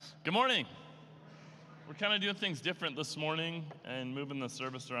Good morning. We're kind of doing things different this morning and moving the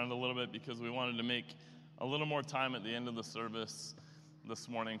service around a little bit because we wanted to make a little more time at the end of the service this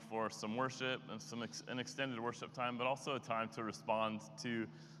morning for some worship and an extended worship time, but also a time to respond to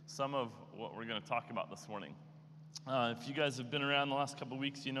some of what we're going to talk about this morning. If you guys have been around the last couple of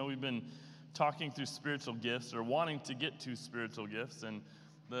weeks, you know we've been talking through spiritual gifts or wanting to get to spiritual gifts, and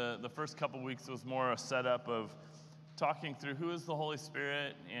the first couple of weeks was more a setup of talking through who is the Holy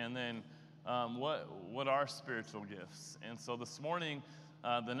Spirit and then what are spiritual gifts. And so this morning,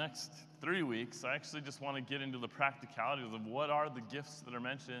 the next 3 weeks, I actually just want to get into the practicalities of what are the gifts that are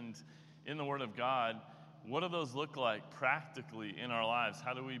mentioned in the Word of God. What do those look like practically in our lives?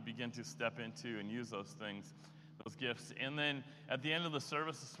 How do we begin to step into and use those things, those gifts? And then at the end of the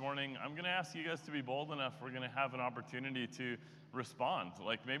service this morning, I'm going to ask you guys to be bold enough. We're going to have an opportunity to respond.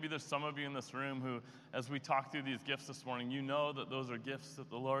 Like maybe there's some of you in this room who, as we talk through these gifts this morning, you know that those are gifts that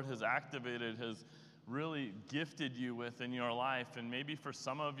the Lord has activated, has really gifted you with in your life. And maybe for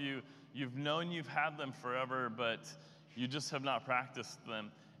some of you, you've known you've had them forever, but you just have not practiced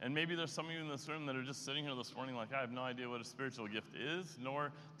them. And maybe there's some of you in this room that are just sitting here this morning like, I have no idea what a spiritual gift is,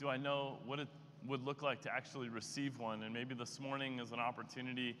 nor do I know what it would look like to actually receive one. And maybe this morning is an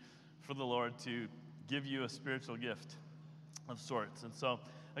opportunity for the Lord to give you a spiritual gift of sorts. And so,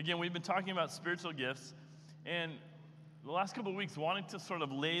 again, we've been talking about spiritual gifts, and the last couple of weeks wanting to sort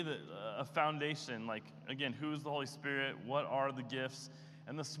of lay a foundation, like, again, who is the Holy Spirit, what are the gifts,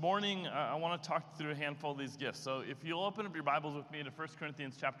 and this morning I want to talk through a handful of these gifts. So if you'll open up your Bibles with me to 1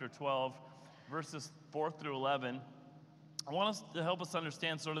 Corinthians chapter 12, verses 4 through 11, I want us to help us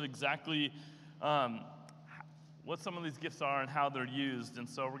understand sort of exactly what some of these gifts are and how they're used. And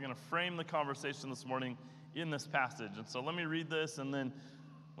so we're going to frame the conversation this morning in this passage. And so let me read this, and then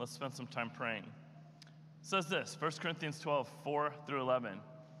let's spend some time praying. It says this, 1 Corinthians 12, 4 through 11.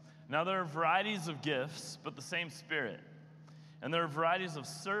 Now there are varieties of gifts, but the same Spirit. And there are varieties of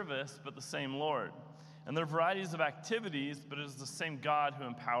service, but the same Lord. And there are varieties of activities, but it is the same God who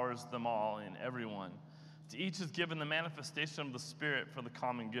empowers them all in everyone. To each is given the manifestation of the Spirit for the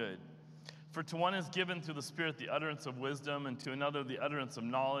common good. For to one is given through the Spirit the utterance of wisdom, and to another the utterance of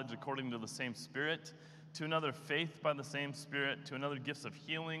knowledge according to the same Spirit, to another faith by the same Spirit, to another gifts of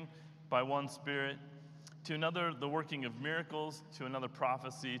healing by one Spirit, to another the working of miracles, to another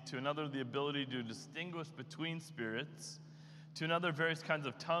prophecy, to another the ability to distinguish between spirits, to another various kinds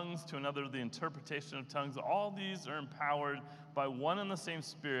of tongues, to another the interpretation of tongues. All these are empowered by one and the same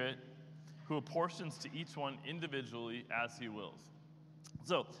Spirit, who apportions to each one individually as he wills.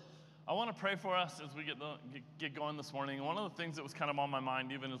 So I want to pray for us as we get going this morning. One of the things that was kind of on my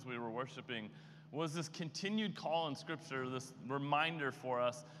mind even as we were worshiping was this continued call in Scripture, this reminder for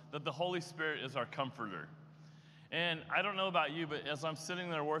us that the Holy Spirit is our comforter. And I don't know about you, but as I'm sitting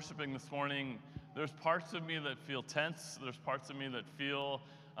there worshiping this morning, there's parts of me that feel tense. There's parts of me that feel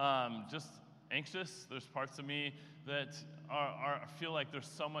just anxious. There's parts of me that feel like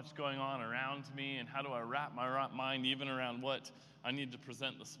there's so much going on around me, and how do I wrap my mind even around what I need to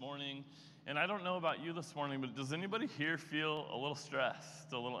present this morning? And I don't know about you this morning, but does anybody here feel a little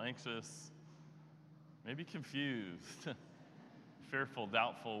stressed, a little anxious? Maybe confused, fearful,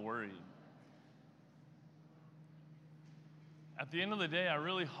 doubtful, worried. At the end of the day, I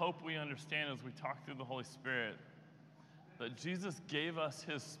really hope we understand as we talk through the Holy Spirit that Jesus gave us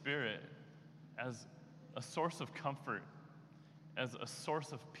His Spirit as a source of comfort, as a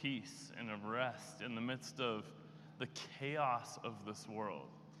source of peace and of rest in the midst of the chaos of this world.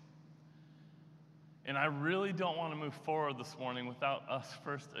 And I really don't want to move forward this morning without us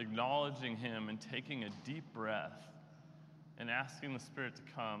first acknowledging Him and taking a deep breath and asking the Spirit to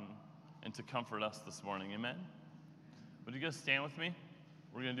come and to comfort us this morning. Amen? Would you guys stand with me?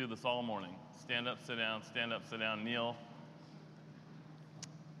 We're going to do this all morning. Stand up, sit down, kneel.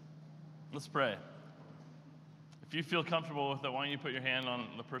 Let's pray. If you feel comfortable with it, why don't you put your hand on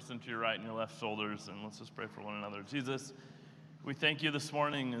the person to your right and your left shoulders, and let's just pray for one another. Jesus, we thank you this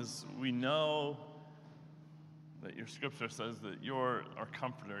morning as we know that your Scripture says that you're our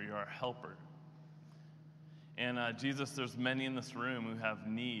comforter, you're our helper. And Jesus, there's many in this room who have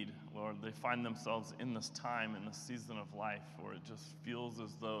need, Lord. They find themselves in this time, in this season of life, where it just feels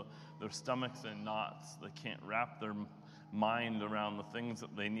as though their stomach's in knots. They can't wrap their mind around the things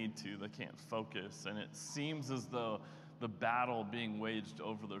that they need to. They can't focus. And it seems as though the battle being waged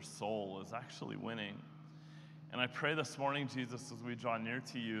over their soul is actually winning. And I pray this morning, Jesus, as we draw near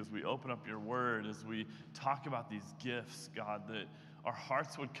to you, as we open up your word, as we talk about these gifts, God, that our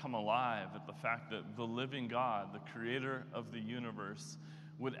hearts would come alive at the fact that the living God, the creator of the universe,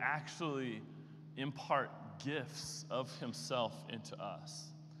 would actually impart gifts of himself into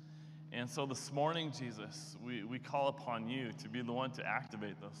us. And so this morning, Jesus, we call upon you to be the one to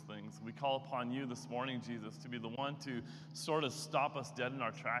activate those things. We call upon you this morning, Jesus, to be the one to sort of stop us dead in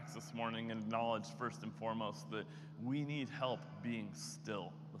our tracks this morning and acknowledge first and foremost that we need help being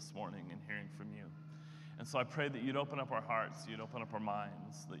still this morning and hearing from you. And so I pray that you'd open up our hearts, you'd open up our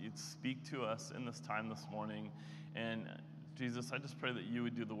minds, that you'd speak to us in this time this morning. And Jesus, I just pray that you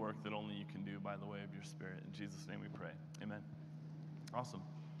would do the work that only you can do by the way of your Spirit. In Jesus' name we pray. Amen. Awesome.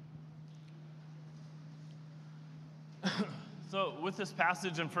 So with this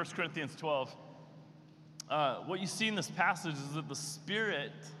passage in 1 Corinthians 12, what you see in this passage is that the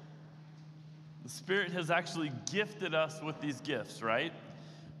Spirit has actually gifted us with these gifts, right?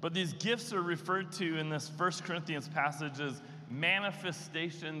 But these gifts are referred to in this 1 Corinthians passage as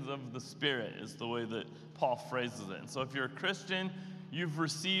manifestations of the Spirit, is the way that Paul phrases it. And so if you're a Christian, you've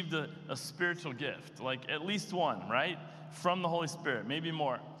received a spiritual gift, like at least one, right? From the Holy Spirit, maybe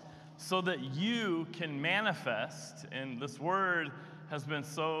more. So that you can manifest, and this word has been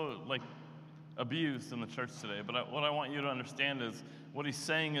so abused in the church today, but what I want you to understand is what he's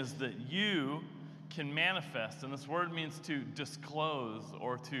saying is that you can manifest, and this word means to disclose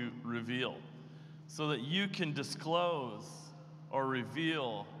or to reveal, so that you can disclose or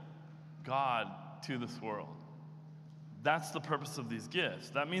reveal God to this world. That's the purpose of these gifts.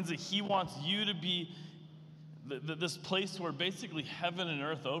 That means that he wants you to be this place where basically heaven and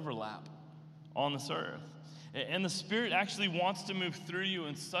earth overlap on this earth. And the Spirit actually wants to move through you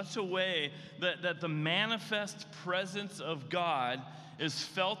in such a way that the manifest presence of God is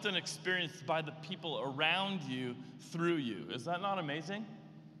felt and experienced by the people around you through you. Is that not amazing?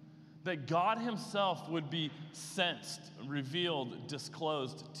 That God himself would be sensed, revealed,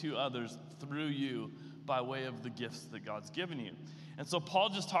 disclosed to others through you by way of the gifts that God's given you. And so Paul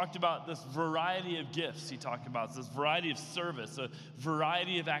just talked about this variety of gifts he talked about, this variety of service, a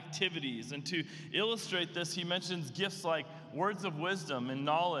variety of activities. And to illustrate this, he mentions gifts like words of wisdom and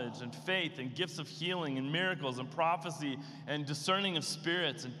knowledge and faith and gifts of healing and miracles and prophecy and discerning of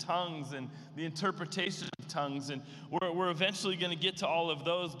spirits and tongues and the interpretation of tongues. And we're eventually going to get to all of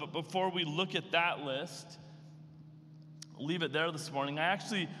those. But before we look at that list, leave it there this morning. I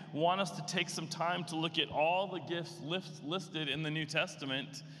actually want us to take some time to look at all the gifts listed in the New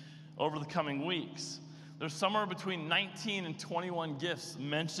Testament over the coming weeks. There's somewhere between 19 and 21 gifts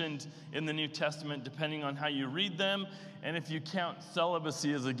mentioned in the New Testament, depending on how you read them, and if you count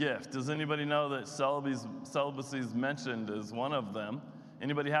celibacy as a gift. Does anybody know that celibacy is mentioned as one of them?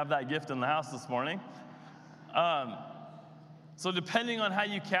 Anybody have that gift in the house this morning? So depending on how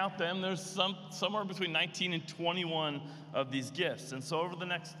you count them, there's somewhere between 19 and 21 of these gifts. And so over the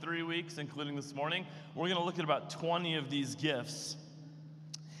next 3 weeks, including this morning, we're going to look at about 20 of these gifts.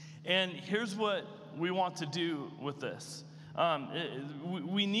 And here's what we want to do with this.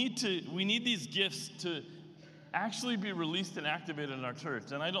 We need these gifts to actually be released and activated in our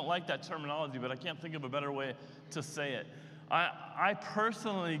church. And I don't like that terminology, but I can't think of a better way to say it. I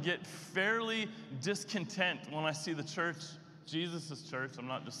personally get fairly discontent when I see the church, Jesus' church, I'm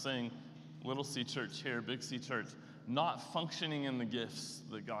not just saying little C church here, big C church, not functioning in the gifts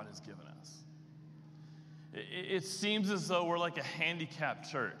that God has given us. It seems as though we're like a handicapped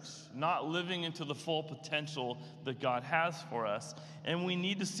church, not living into the full potential that God has for us, and we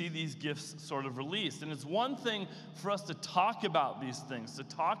need to see these gifts sort of released. And it's one thing for us to talk about these things, to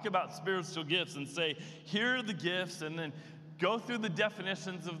talk about spiritual gifts and say, here are the gifts, and then go through the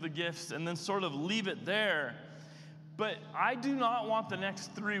definitions of the gifts and then sort of leave it there. But I do not want the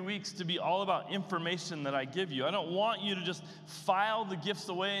next 3 weeks to be all about information that I give you. I don't want you to just file the gifts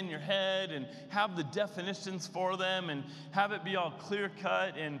away in your head and have the definitions for them and have it be all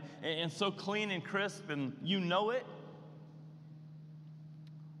clear-cut and so clean and crisp and you know it.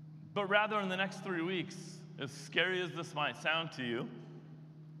 But rather in the next 3 weeks, as scary as this might sound to you,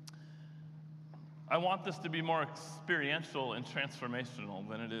 I want this to be more experiential and transformational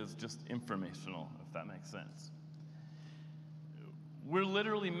than it is just informational, if that makes sense. We're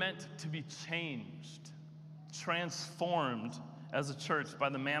literally meant to be changed, transformed as a church by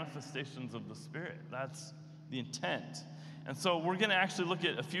the manifestations of the Spirit. That's the intent. And so we're going to actually look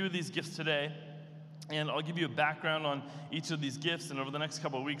at a few of these gifts today, and I'll give you a background on each of these gifts, and over the next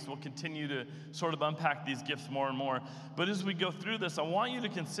couple of weeks, we'll continue to sort of unpack these gifts more and more. But as we go through this, I want you to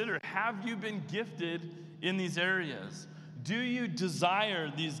consider, have you been gifted in these areas? Do you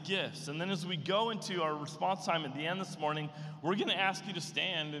desire these gifts? And then as we go into our response time at the end this morning, we're going to ask you to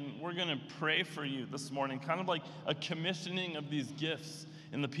stand and we're going to pray for you this morning, kind of like a commissioning of these gifts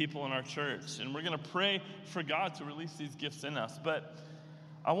in the people in our church. And we're going to pray for God to release these gifts in us. But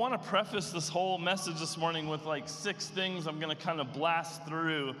I want to preface this whole message this morning with like 6 things I'm going to kind of blast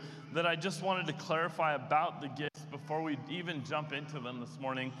through that I just wanted to clarify about the gifts before we even jump into them this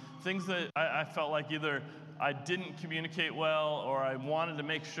morning. Things that I felt like either I didn't communicate well or I wanted to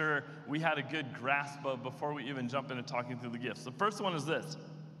make sure we had a good grasp of before we even jump into talking through the gifts. The first one is this.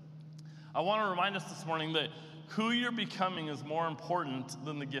 I want to remind us this morning that who you're becoming is more important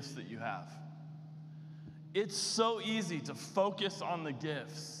than the gifts that you have. It's so easy to focus on the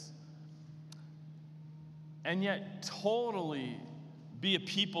gifts and yet totally be a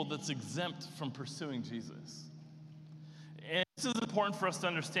people that's exempt from pursuing Jesus. And this is important for us to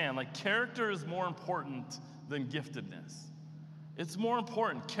understand. Like, character is more important than giftedness. It's more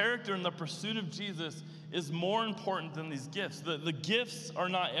important. Character in the pursuit of Jesus is more important than these gifts. The gifts are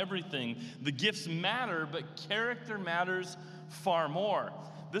not everything. The gifts matter, but character matters far more.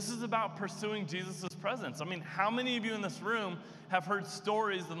 This is about pursuing Jesus' presence. I mean, how many of you in this room have heard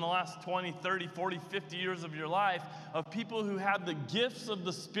stories in the last 20, 30, 40, 50 years of your life of people who had the gifts of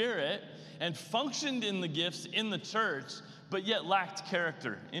the Spirit and functioned in the gifts in the church, but yet lacked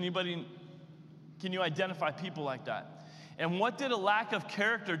character? Anybody, can you identify people like that? And what did a lack of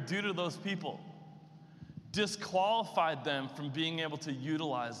character do to those people? Disqualified them from being able to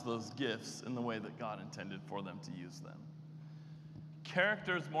utilize those gifts in the way that God intended for them to use them.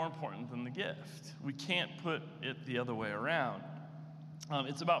 Character is more important than the gift. We can't put it the other way around.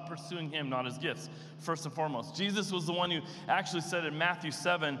 It's about pursuing Him, not His gifts, first and foremost. Jesus was the one who actually said in Matthew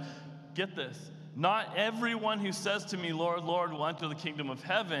 7, get this, not everyone who says to me, Lord, Lord, will enter the kingdom of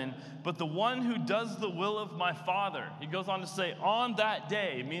heaven, but the one who does the will of my Father. He goes on to say, on that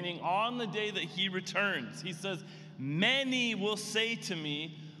day, meaning on the day that He returns, He says, many will say to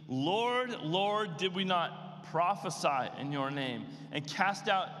me, Lord, Lord, did we not prophesy in your name, and cast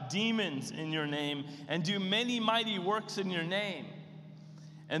out demons in your name, and do many mighty works in your name?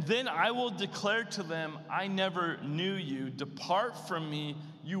 And then I will declare to them, I never knew you. Depart from me,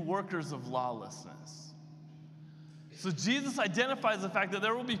 you workers of lawlessness. So Jesus identifies the fact that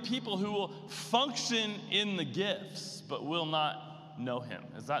there will be people who will function in the gifts, but will not know Him.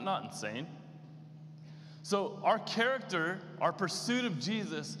 Is that not insane? So our character, our pursuit of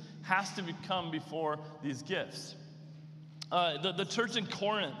Jesus, has to come before these gifts. The church in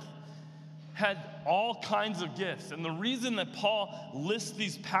Corinth had all kinds of gifts. And the reason that Paul lists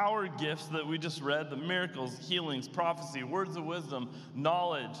these power gifts that we just read, the miracles, healings, prophecy, words of wisdom,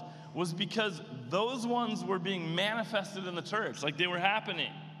 knowledge, was because those ones were being manifested in the church, like they were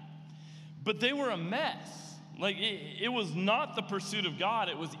happening. But they were a mess. Like it was not the pursuit of God.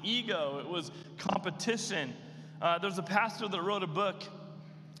 It was ego. It was competition. There's a pastor that wrote a book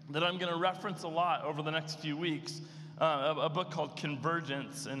that I'm going to reference a lot over the next few weeks, a book called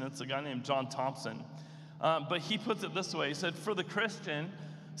Convergence, and it's a guy named John Thompson. But he puts it this way. He said, for the Christian,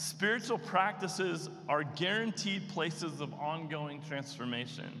 spiritual practices are guaranteed places of ongoing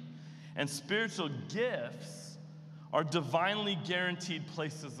transformation, and spiritual gifts are divinely guaranteed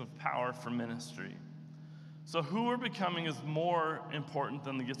places of power for ministry. So who we're becoming is more important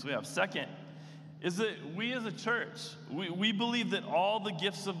than the gifts we have. Second, is that we as a church, we believe that all the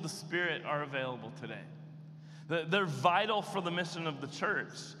gifts of the Spirit are available today. That they're vital for the mission of the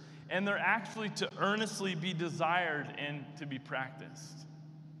church, and they're actually to earnestly be desired and to be practiced.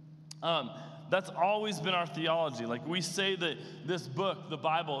 That's always been our theology. Like, we say that this book, the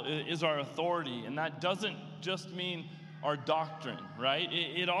Bible, is our authority, and that doesn't just mean our doctrine, right?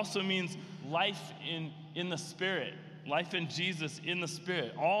 It also means life in the Spirit. Life in Jesus in the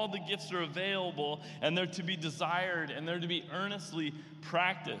Spirit. All the gifts are available, and they're to be desired, and they're to be earnestly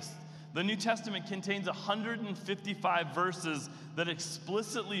practiced. The New Testament contains 155 verses that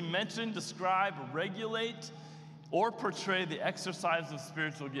explicitly mention, describe, regulate, or portray the exercise of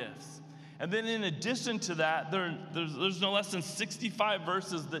spiritual gifts. And then in addition to that, there's no less than 65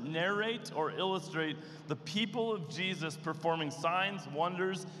 verses that narrate or illustrate the people of Jesus performing signs,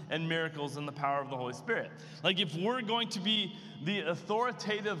 wonders, and miracles in the power of the Holy Spirit. Like, if we're going to be the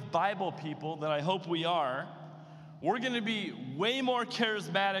authoritative Bible people that I hope we are, we're going to be way more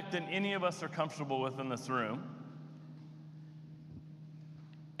charismatic than any of us are comfortable with in this room,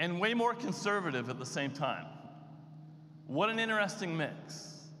 and way more conservative at the same time. What an interesting mix.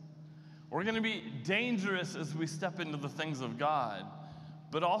 We're going to be dangerous as we step into the things of God,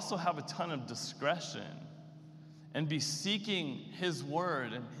 but also have a ton of discretion and be seeking His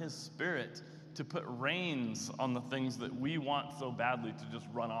Word and His Spirit to put reins on the things that we want so badly to just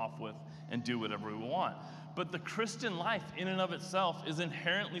run off with and do whatever we want. But the Christian life in and of itself is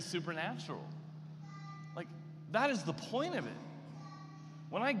inherently supernatural. Like, that is the point of it.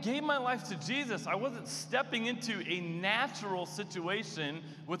 When I gave my life to Jesus, I wasn't stepping into a natural situation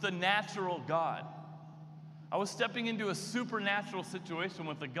with a natural God. I was stepping into a supernatural situation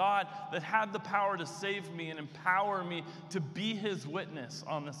with a God that had the power to save me and empower me to be his witness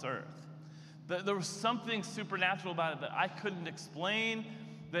on this earth. There was something supernatural about it that I couldn't explain,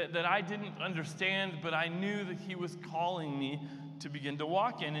 that I didn't understand, but I knew that he was calling me to begin to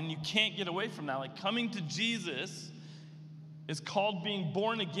walk in. And you can't get away from that. Like, coming to Jesus is called being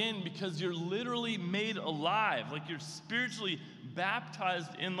born again because you're literally made alive. Like, you're spiritually baptized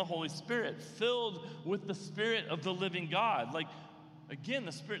in the Holy Spirit, filled with the Spirit of the living God. Like, again,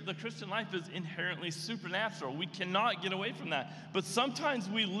 the Christian life is inherently supernatural. We cannot get away from that. But sometimes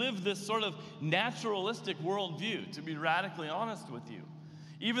we live this sort of naturalistic worldview, to be radically honest with you.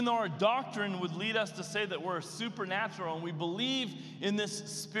 Even though our doctrine would lead us to say that we're supernatural and we believe in this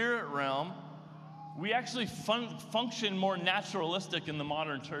spirit realm, we actually function more naturalistic in the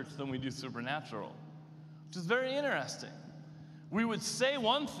modern church than we do supernatural, which is very interesting. We would say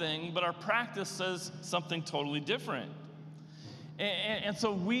one thing, but our practice says something totally different. And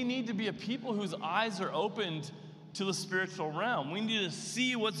so we need to be a people whose eyes are opened to the spiritual realm. We need to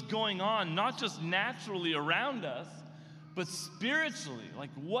see what's going on, not just naturally around us, but spiritually,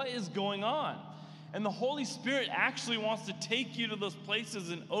 like what is going on. And the Holy Spirit actually wants to take you to those places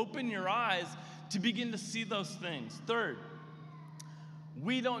and open your eyes to begin to see those things. Third,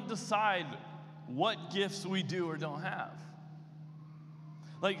 we don't decide what gifts we do or don't have.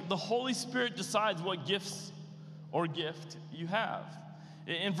 Like, the Holy Spirit decides what gifts or gift you have.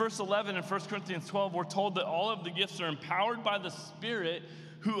 In verse 11 in 1 Corinthians 12, we're told that all of the gifts are empowered by the Spirit,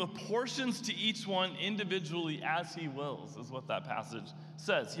 who apportions to each one individually as he wills, is what that passage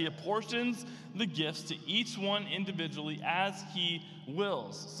says. He apportions the gifts to each one individually as he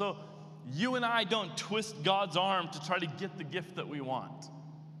wills. So you and I don't twist God's arm to try to get the gift that we want,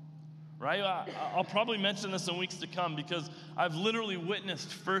 right? I'll probably mention this in weeks to come because I've literally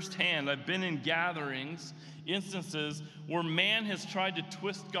witnessed firsthand. I've been in gatherings, instances where man has tried to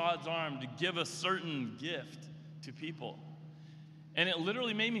twist God's arm to give a certain gift to people. And it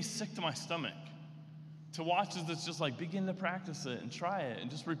literally made me sick to my stomach to watch as it's just like, begin to practice it and try it and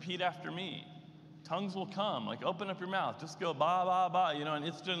just repeat after me. Tongues will come. Like, open up your mouth. Just go ba, ba, ba, and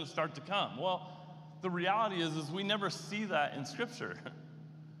it's going to start to come. Well, the reality is we never see that in Scripture.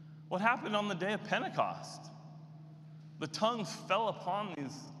 What happened on the day of Pentecost? The tongues fell upon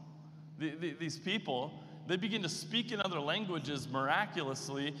these people. They begin to speak in other languages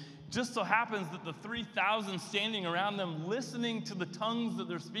miraculously. Just so happens that the 3,000 standing around them, listening to the tongues that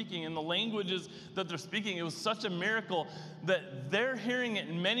they're speaking and the languages that they're speaking, it was such a miracle that they're hearing it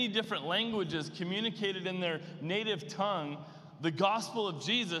in many different languages communicated in their native tongue, the gospel of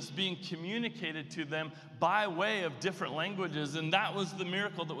Jesus being communicated to them by way of different languages. And that was the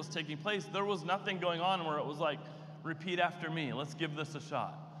miracle that was taking place. There was nothing going on where it was like, repeat after me, let's give this a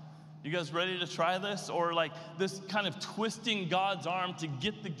shot. You guys ready to try this? Or like this kind of twisting God's arm to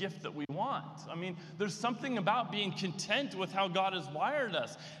get the gift that we want. I mean, there's something about being content with how God has wired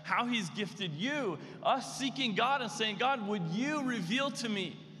us, how he's gifted you, us seeking God and saying, God, would you reveal to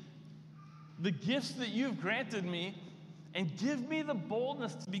me the gifts that you've granted me and give me the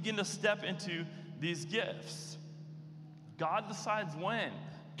boldness to begin to step into these gifts. God decides when.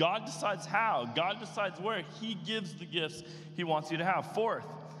 God decides how. God decides where. He gives the gifts he wants you to have. Fourth,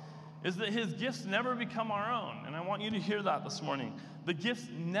 is that his gifts never become our own. And I want you to hear that this morning. The gifts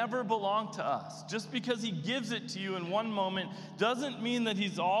never belong to us. Just because he gives it to you in one moment doesn't mean that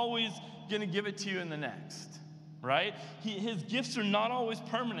he's always going to give it to you in the next, right? His gifts are not always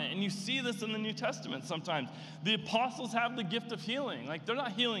permanent. And you see this in the New Testament sometimes. The apostles have the gift of healing. Like, they're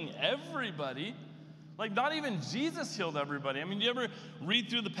not healing everybody. Like, not even Jesus healed everybody. I mean, do you ever read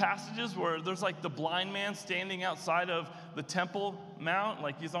through the passages where there's like the blind man standing outside of the Temple Mount,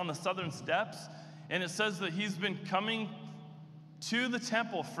 like he's on the southern steps, and it says that he's been coming to the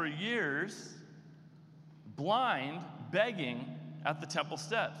temple for years, blind, begging at the temple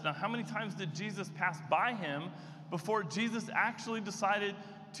steps. Now, how many times did Jesus pass by him before Jesus actually decided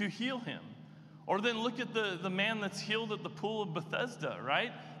to heal him? Or then look at the man that's healed at the pool of Bethesda,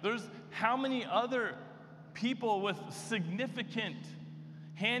 right? There's how many other people with significant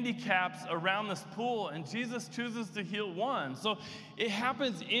handicaps around this pool, and Jesus chooses to heal one. So it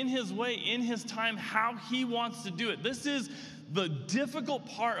happens in his way, in his time, how he wants to do it. This is the difficult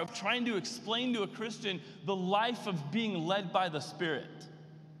part of trying to explain to a Christian the life of being led by the Spirit.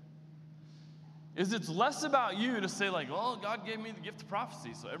 Is it's less about you to say like, well, God gave me the gift of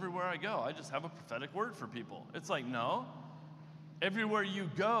prophecy, so everywhere I go, I just have a prophetic word for people. It's like, no. everywhere you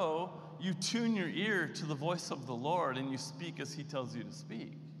go, you tune your ear to the voice of the Lord and you speak as he tells you to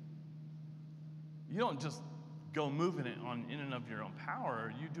speak. You don't just go moving it in and of your own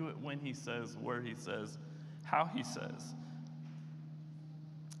power. You do it when he says, where he says, how he says.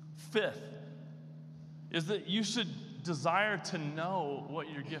 Fifth is that you should desire to know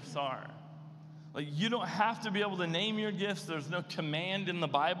what your gifts are. Like, you don't have to be able to name your gifts. There's no command in the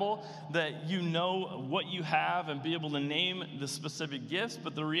Bible that you know what you have and be able to name the specific gifts.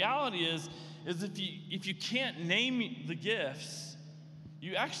 But the reality is if you can't name the gifts,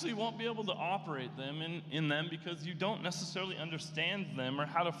 you actually won't be able to operate them in them because you don't necessarily understand them or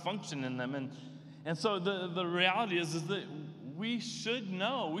how to function in them. And so the reality is that we should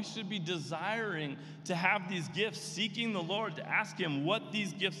know, we should be desiring to have these gifts, seeking the Lord to ask him what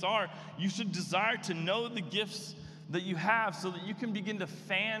these gifts are. You should desire to know the gifts that you have so that you can begin to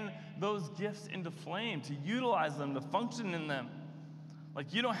fan those gifts into flame, to utilize them, to function in them.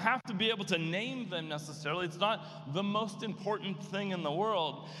 Like, you don't have to be able to name them necessarily. It's not the most important thing in the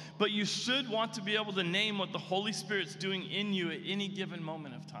world, but you should want to be able to name what the Holy Spirit's doing in you at any given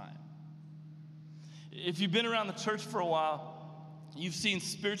moment of time. If you've been around the church for a while, you've seen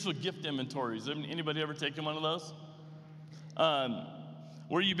spiritual gift inventories. Anybody ever taken one of those?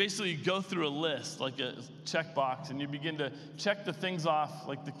 Where you basically go through a list, like a checkbox, and you begin to check the things off,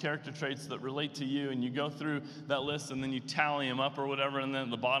 like the character traits that relate to you, and you go through that list, and then you tally them up or whatever, and then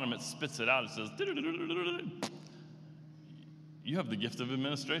at the bottom it spits it out. It says, you have the gift of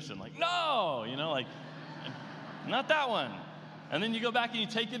administration. Like, no, like, not that one. And then you go back and you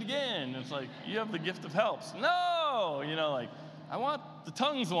take it again. It's like, you have the gift of helps. No, like, I want the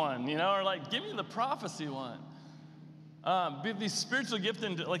tongues one, or like, give me the prophecy one. These spiritual gifts,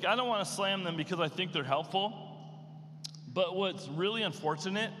 like, I don't want to slam them because I think they're helpful. But what's really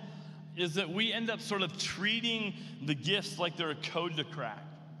unfortunate is that we end up sort of treating the gifts like they're a code to crack.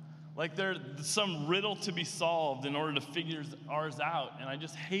 Like they're some riddle to be solved in order to figure ours out. And I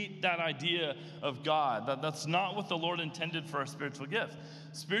just hate that idea of God. That's not what the Lord intended for our spiritual gifts.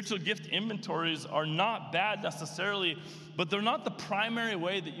 Spiritual gift inventories are not bad necessarily, but they're not the primary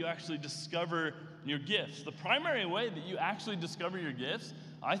way that you actually discover your gifts. The primary way that you actually discover your gifts,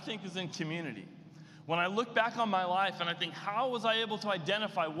 I think, is in community. When I look back on my life and I think, how was I able to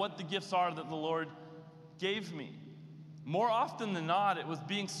identify what the gifts are that the Lord gave me? More often than not, it was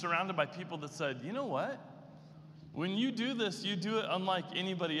being surrounded by people that said, you know what? When you do this, you do it unlike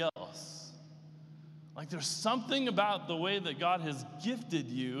anybody else. Like, there's something about the way that God has gifted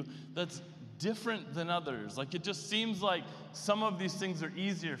you that's different than others. Like, it just seems like some of these things are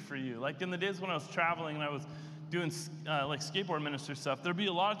easier for you. Like, in the days when I was traveling and I was doing like skateboard ministry stuff, there'd be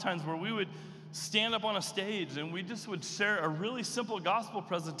a lot of times where we would stand up on a stage and we just would share a really simple gospel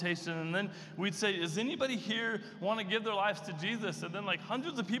presentation, and then we'd say, does anybody here want to give their lives to Jesus? And then like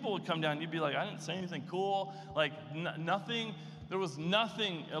hundreds of people would come down and you'd be like, I didn't say anything cool, like nothing, there was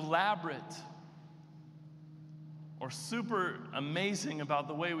nothing elaborate or super amazing about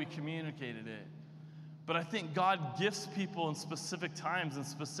the way we communicated it. But I think God gifts people in specific times, in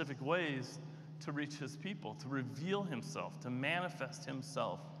specific ways, to reach his people, to reveal himself, to manifest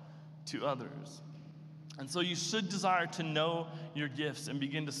himself to others. And so you should desire to know your gifts and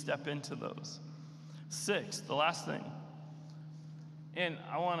begin to step into those. 6, the last thing, and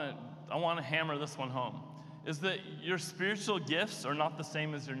I want to hammer this one home, is that your spiritual gifts are not the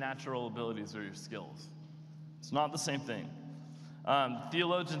same as your natural abilities or your skills. It's not the same thing.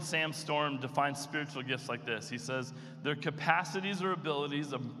 Theologian Sam Storm defines spiritual gifts like this. He says, they're capacities or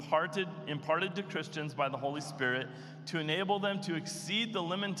abilities imparted to Christians by the Holy Spirit to enable them to exceed the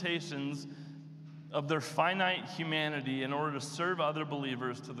limitations of their finite humanity in order to serve other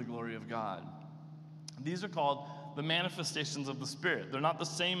believers to the glory of God. These are called the manifestations of the Spirit. They're not the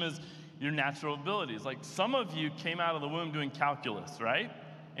same as your natural abilities. Like, some of you came out of the womb doing calculus, right?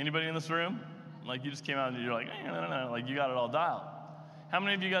 Anybody in this room? Like, you just came out and you're like, like you got it all dialed. How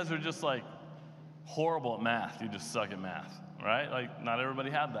many of you guys are just like horrible at math? You just suck at math, right? Like, not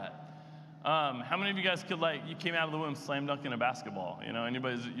everybody had that. How many of you guys could, like, you came out of the womb slam dunking a basketball?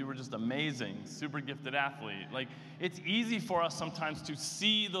 You were just amazing, super gifted athlete. Like, it's easy for us sometimes to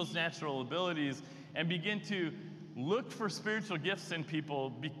see those natural abilities and begin to look for spiritual gifts in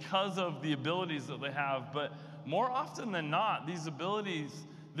people because of the abilities that they have. But more often than not, these abilities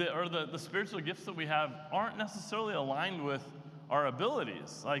the spiritual gifts that we have aren't necessarily aligned with our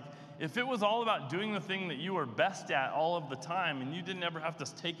abilities. Like, if it was all about doing the thing that you were best at all of the time and you didn't ever have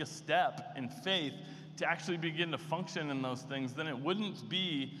to take a step in faith to actually begin to function in those things, then it wouldn't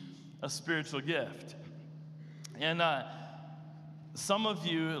be a spiritual gift. And some of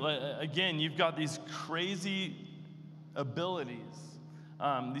you, again, you've got these crazy abilities,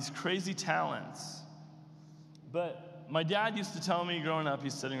 these crazy talents. But my dad used to tell me growing up,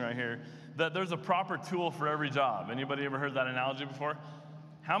 he's sitting right here, that there's a proper tool for every job. Anybody ever heard that analogy before?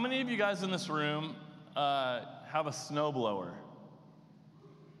 How many of you guys in this room have a snowblower?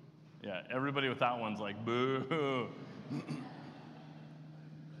 Yeah, everybody with that one's like, boo.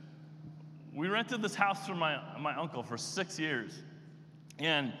 We rented this house from my uncle for 6 years.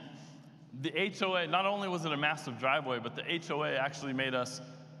 And the HOA, not only was it a massive driveway, but the HOA actually made us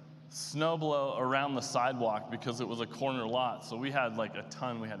snowblow around the sidewalk because it was a corner lot. So we had like a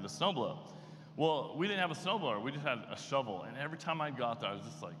ton we had to snowblow. Well, we didn't have a snowblower. We just had a shovel. And every time I'd go out there, I was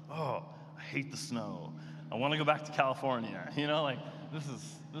just like, oh, I hate the snow. I want to go back to California. You know, like,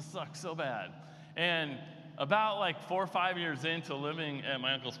 this sucks so bad. And about like 4 or 5 years into living at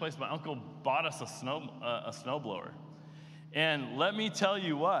my uncle's place, my uncle bought us a snowblower. And let me tell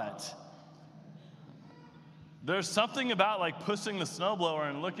you what, there's something about like pushing the snowblower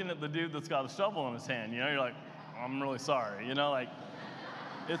and looking at the dude that's got a shovel in his hand. You know, you're like, I'm really sorry. You know, like,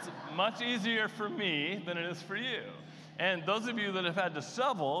 it's much easier for me than it is for you. And those of you that have had to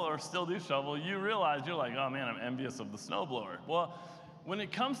shovel or still do shovel, you realize you're like, oh man, I'm envious of the snowblower. Well, when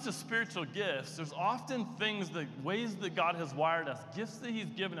it comes to spiritual gifts, there's often things, ways that God has wired us, gifts that he's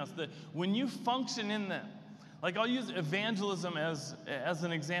given us, that when you function in them, like I'll use evangelism as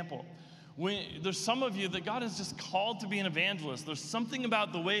an example. There's some of you that God has just called to be an evangelist. There's something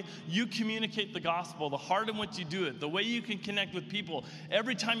about the way you communicate the gospel, the heart in which you do it, the way you can connect with people.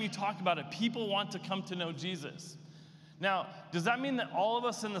 Every time you talk about it, people want to come to know Jesus. Now, does that mean that all of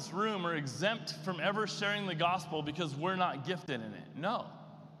us in this room are exempt from ever sharing the gospel because we're not gifted in it? No.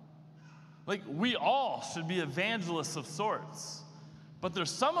 Like, we all should be evangelists of sorts. But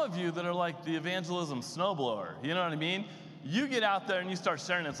there's some of you that are like the evangelism snowblower. You know what I mean? You get out there and you start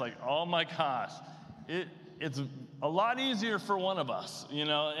sharing, it's like, oh my gosh, it's a lot easier for one of us, you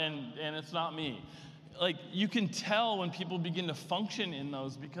know, and it's not me. Like, you can tell when people begin to function in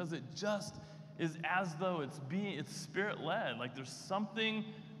those because it just is as though it's spirit-led. Like, there's something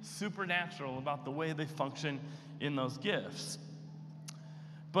supernatural about the way they function in those gifts.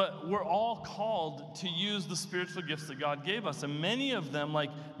 But we're all called to use the spiritual gifts that God gave us. And many of them,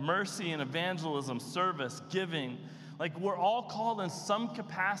 like mercy and evangelism, service, giving, like we're all called in some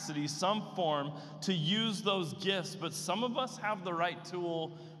capacity, some form, to use those gifts. But some of us have the right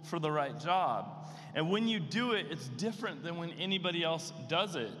tool for the right job. And when you do it, it's different than when anybody else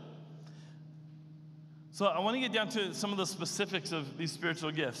does it. So I want to get down to some of the specifics of these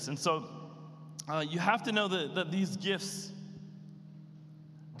spiritual gifts. And so you have to know that these gifts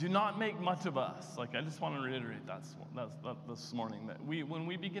do not make much of us. Like, I just want to reiterate that this morning, that when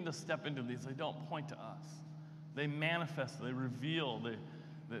we begin to step into these, they don't point to us. They manifest, they reveal,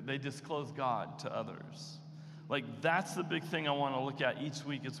 they disclose God to others. Like, that's the big thing I want to look at each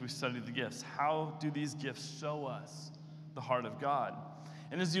week as we study the gifts. How do these gifts show us the heart of God?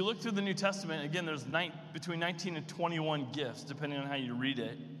 And as you look through the New Testament, again, there's between 19 and 21 gifts, depending on how you read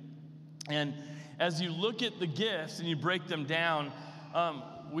it. And as you look at the gifts and you break them down,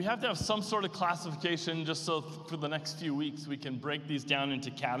 we have to have some sort of classification just so for the next few weeks we can break these down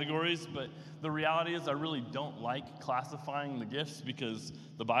into categories. But the reality is I really don't like classifying the gifts because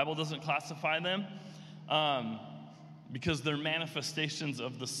the Bible doesn't classify them because they're manifestations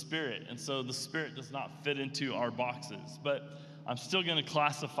of the Spirit. And so the Spirit does not fit into our boxes. But I'm still going to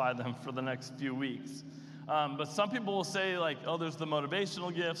classify them for the next few weeks. But some people will say, like, oh, there's the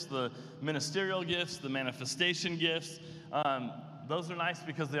motivational gifts, the ministerial gifts, the manifestation gifts. Those are nice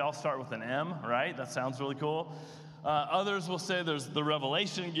because they all start with an M, right? That sounds really cool. Others will say there's the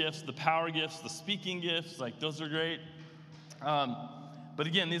revelation gifts, the power gifts, the speaking gifts. Like, those are great. But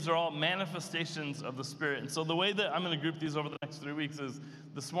again, these are all manifestations of the Spirit. And so the way that I'm going to group these over the next 3 weeks is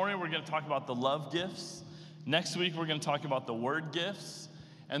this morning we're going to talk about the love gifts. Next week we're going to talk about the word gifts.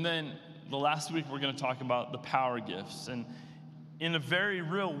 And then the last week we're going to talk about the power gifts. And in a very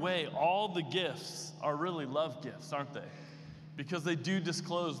real way, all the gifts are really love gifts, aren't they? Because they do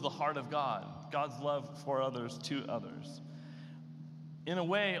disclose the heart of God, God's love for others to others. In a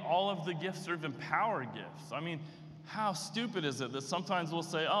way, all of the gifts are even power gifts. I mean, how stupid is it that sometimes we'll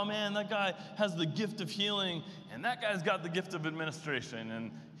say, oh man, that guy has the gift of healing, and that guy's got the gift of administration,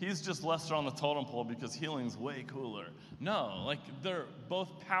 and he's just lesser on the totem pole because healing's way cooler. No, like they're both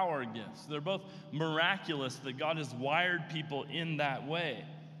power gifts. They're both miraculous that God has wired people in that way.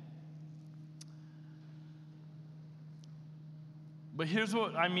 But here's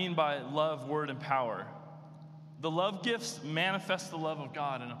what I mean by love, word, and power. The love gifts manifest the love of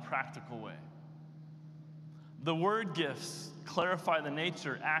God in a practical way. The word gifts clarify the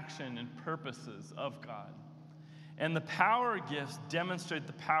nature, action, and purposes of God. And the power gifts demonstrate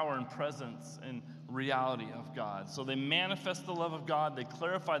the power and presence and reality of God. So they manifest the love of God, they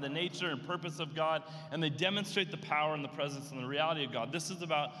clarify the nature and purpose of God, and they demonstrate the power and the presence and the reality of God. This is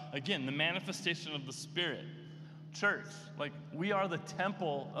about, again, the manifestation of the Spirit. Church, like we are the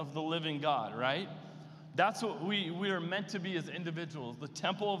temple of the living God, right? That's what we are meant to be as individuals, the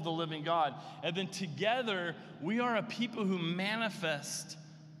temple of the living God. And then together, we are a people who manifest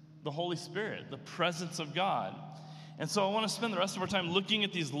the Holy Spirit, the presence of God. And so I want to spend the rest of our time looking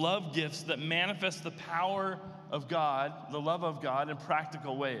at these love gifts that manifest the power of God, the love of God in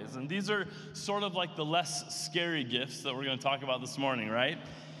practical ways. And these are sort of like the less scary gifts that we're going to talk about this morning, right?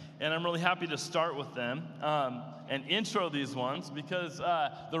 And I'm really happy to start with them and intro these ones because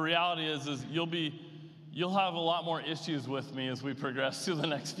the reality is you'll have a lot more issues with me as we progress through the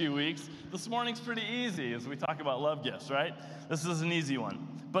next few weeks. This morning's pretty easy as we talk about love gifts, right? This is an easy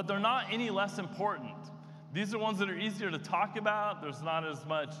one. But they're not any less important. These are ones that are easier to talk about. There's not as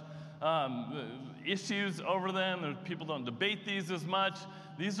much issues over them. People don't debate these as much.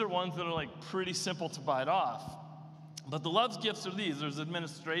 These are ones that are like pretty simple to bite off. But the love gifts are these. There's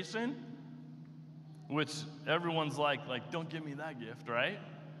administration, which everyone's like, don't give me that gift, right?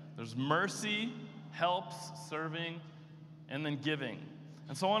 There's mercy, helps, serving, and then giving.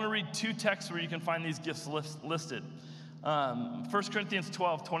 And so I want to read two texts where you can find these gifts listed. 1 Corinthians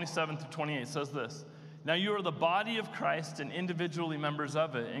 12, 27 through 28 says this. Now you are the body of Christ and individually members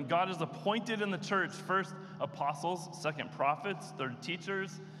of it. And God has appointed in the church first apostles, second prophets, third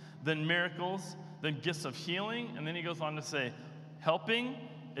teachers, then miracles, then gifts of healing. And then he goes on to say, helping,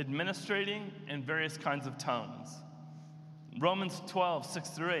 administrating, and various kinds of tongues. Romans 12, 6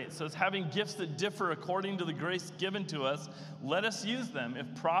 through 8 says, having gifts that differ according to the grace given to us, let us use them. If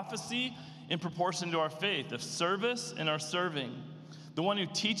prophecy, in proportion to our faith. If service, in our serving. The one who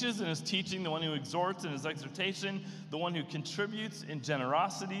teaches in his teaching, the one who exhorts in his exhortation, the one who contributes in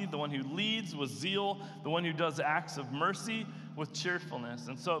generosity, the one who leads with zeal, the one who does acts of mercy with cheerfulness.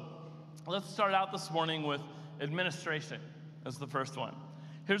 And so let's start out this morning with administration as the first one.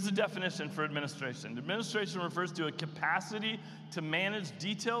 Here's the definition for administration. Administration refers to a capacity to manage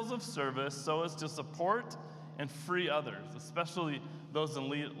details of service so as to support and free others, especially those in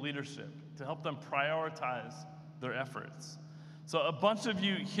leadership, to help them prioritize their efforts. So a bunch of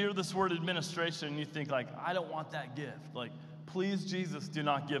you hear this word administration and you think like, I don't want that gift. Like, please, Jesus, do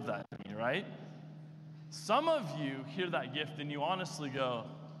not give that to me, right? Some of you hear that gift and you honestly go,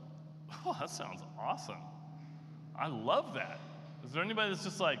 oh, that sounds awesome. I love that. Is there anybody that's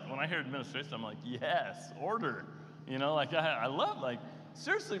just like, when I hear administration, I'm like, yes, order. You know, like I love, like,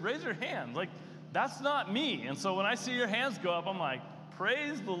 seriously, raise your hand. Like, that's not me. And so when I see your hands go up, I'm like,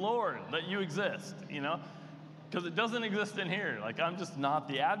 praise the Lord that you exist, you know? Because it doesn't exist in here. Like, I'm just not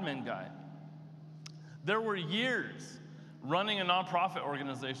the admin guy. There were years running a nonprofit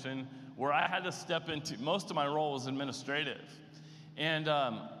organization where I had to step into, most of my role was administrative. And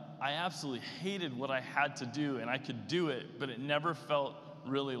I absolutely hated what I had to do, and I could do it, but it never felt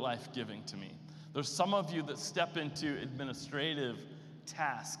really life-giving to me. There's some of you that step into administrative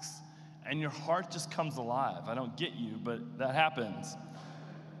tasks, and your heart just comes alive. I don't get you, but that happens.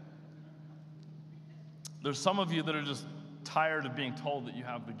 There's some of you that are just tired of being told that you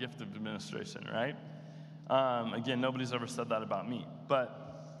have the gift of administration, right? Again, nobody's ever said that about me. But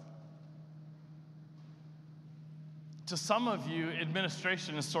to some of you,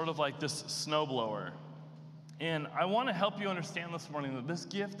 administration is sort of like this snowblower. And I want to help you understand this morning that this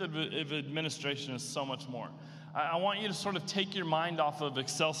gift of administration is so much more. I want you to sort of take your mind off of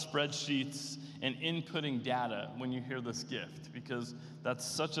Excel spreadsheets and inputting data when you hear this gift, because that's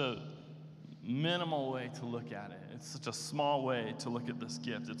such a minimal way to look at it. It's such a small way to look at this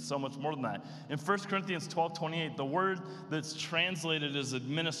gift. It's so much more than that. In 1 Corinthians 12, 28, the word that's translated as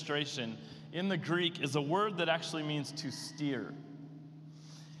administration in the Greek is a word that actually means to steer.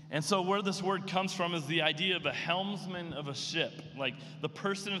 And so where this word comes from is the idea of a helmsman of a ship, like the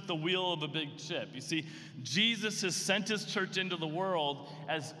person at the wheel of a big ship. You see, Jesus has sent his church into the world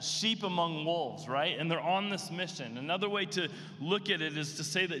as sheep among wolves, right? And they're on this mission. Another way to look at it is to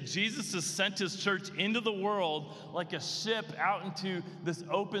say that Jesus has sent his church into the world like a ship out into this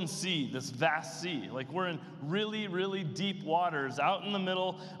open sea, this vast sea. Like we're in really, really deep waters out in the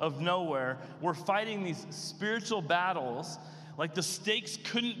middle of nowhere. We're fighting these spiritual battles. Like the stakes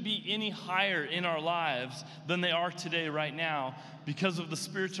couldn't be any higher in our lives than they are today right now because of the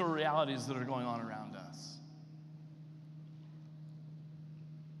spiritual realities that are going on around us.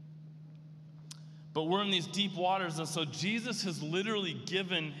 But we're in these deep waters, and so Jesus has literally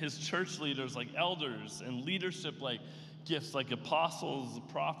given his church leaders, like elders and leadership, like gifts like apostles,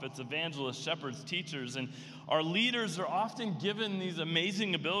 prophets, evangelists, shepherds, teachers. And our leaders are often given these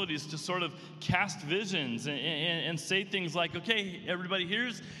amazing abilities to sort of cast visions and say things like, okay, everybody,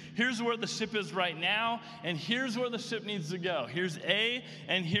 here's where the ship is right now, and here's where the ship needs to go. Here's A,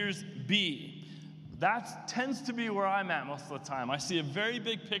 and here's B. That tends to be where I'm at most of the time. I see a very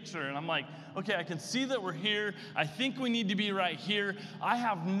big picture, and I'm like, okay, I can see that we're here. I think we need to be right here. I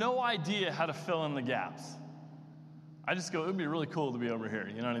have no idea how to fill in the gaps. I just go, it would be really cool to be over here,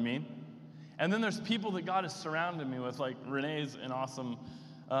 you know what I mean? And then there's people that God has surrounded me with, like Renee's an awesome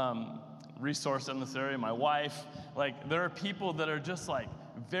resource in this area, my wife. Like, there are people that are just like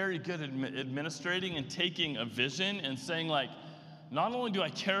very good at administrating and taking a vision and saying like, not only do I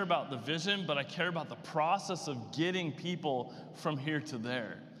care about the vision, but I care about the process of getting people from here to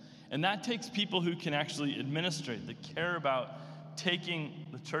there. And that takes people who can actually administrate, that care about taking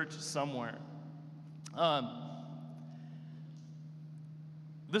the church somewhere.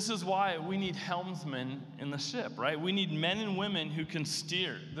 This is why we need helmsmen in the ship, right? We need men and women who can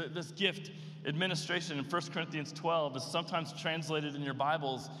steer. This gift, administration, in 1 Corinthians 12 is sometimes translated in your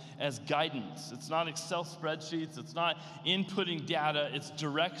Bibles as guidance. It's not Excel spreadsheets. It's not inputting data. It's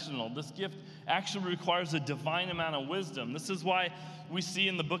directional. This gift actually requires a divine amount of wisdom. This is why we see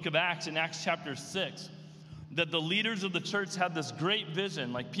in the book of Acts, in Acts chapter 6, that the leaders of the church had this great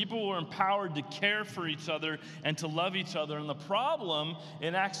vision. Like, people were empowered to care for each other and to love each other. And the problem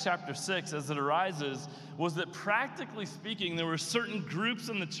in Acts chapter 6, as it arises, was that practically speaking, there were certain groups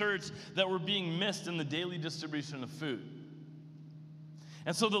in the church that were being missed in the daily distribution of food.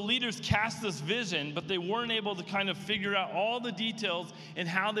 And so the leaders cast this vision, but they weren't able to kind of figure out all the details and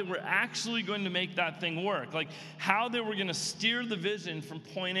how they were actually going to make that thing work. Like, how they were going to steer the vision from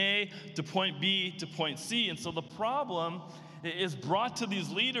point A to point B to point C. And so the problem is brought to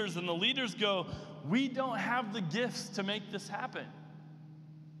these leaders, and the leaders go, we don't have the gifts to make this happen.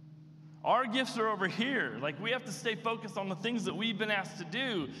 Our gifts are over here. Like, we have to stay focused on the things that we've been asked to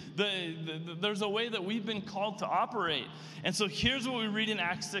do. There's a way that we've been called to operate. And so here's what we read in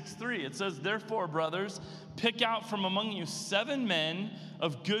Acts 6:3. It says, therefore, brothers, pick out from among you 7 men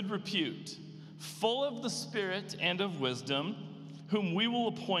of good repute, full of the Spirit and of wisdom, whom we will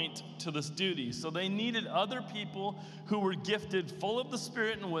appoint to this duty. So they needed other people who were gifted, full of the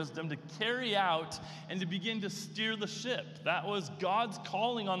Spirit and wisdom, to carry out and to begin to steer the ship. That was God's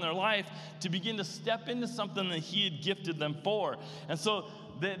calling on their life, to begin to step into something that He had gifted them for. And so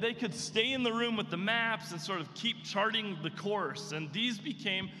they could stay in the room with the maps and sort of keep charting the course. And these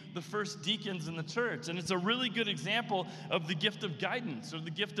became the first deacons in the church. And it's a really good example of the gift of guidance or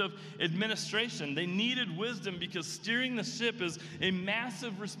the gift of administration. They needed wisdom because steering the ship is a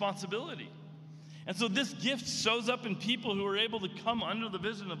massive responsibility. And so this gift shows up in people who are able to come under the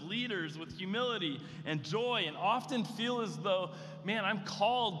vision of leaders with humility and joy, and often feel as though, man, I'm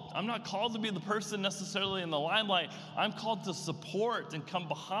not called to be the person necessarily in the limelight. I'm called to support and come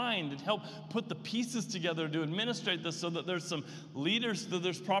behind and help put the pieces together to administrate this, so that there's some leaders, so that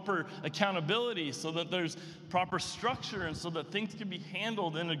there's proper accountability, so that there's proper structure, and so that things can be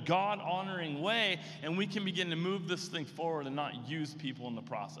handled in a God-honoring way, and we can begin to move this thing forward and not use people in the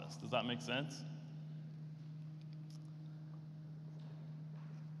process. Does that make sense?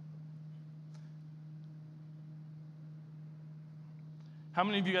 How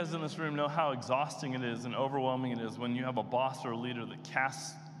many of you guys in this room know how exhausting it is and overwhelming it is when you have a boss or a leader that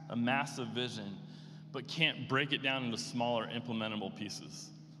casts a massive vision but can't break it down into smaller implementable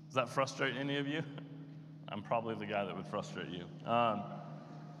pieces? Does that frustrate any of you? I'm probably the guy that would frustrate you.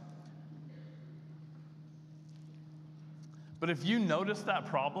 But if you notice that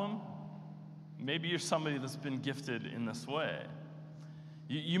problem, maybe you're somebody that's been gifted in this way.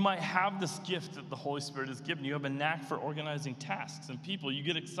 You might have this gift that the Holy Spirit has given. You have a knack for organizing tasks and people. You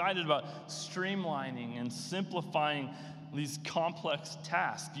get excited about streamlining and simplifying these complex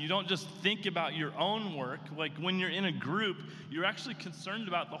tasks. You don't just think about your own work. Like, when you're in a group, you're actually concerned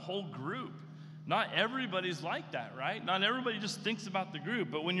about the whole group. Not everybody's like that, right? Not everybody just thinks about the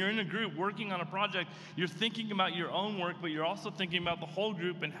group. But when you're in a group working on a project, you're thinking about your own work, but you're also thinking about the whole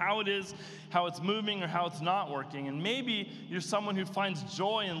group and how it is, how it's moving, or how it's not working. And maybe you're someone who finds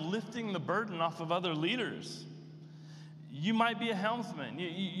joy in lifting the burden off of other leaders. You might be a helmsman.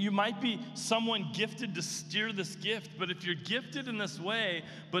 You might be someone gifted to steer this gift. But if you're gifted in this way,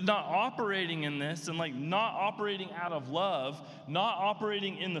 but not operating in this, and like not operating out of love, not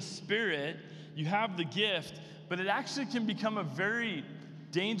operating in the Spirit, you have the gift, but it actually can become a very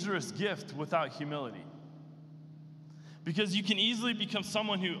dangerous gift without humility. Because you can easily become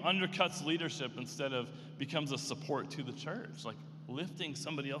someone who undercuts leadership instead of becomes a support to the church. Like, lifting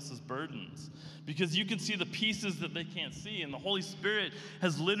somebody else's burdens, because you can see the pieces that they can't see. And the Holy Spirit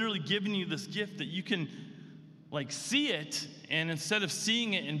has literally given you this gift that you can see it, and instead of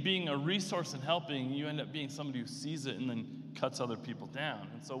seeing it and being a resource and helping, you end up being somebody who sees it and then cuts other people down.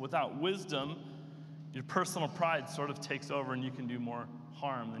 And so without wisdom, your personal pride sort of takes over, and you can do more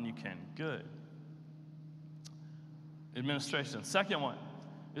harm than you can good. Administration. Second one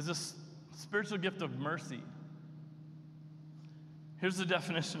is this spiritual gift of mercy. Here's the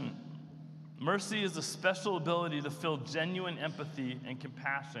definition. Mercy is a special ability to feel genuine empathy and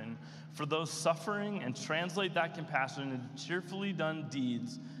compassion for those suffering and translate that compassion into cheerfully done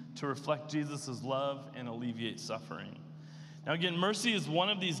deeds to reflect Jesus' love and alleviate suffering. Now again, mercy is one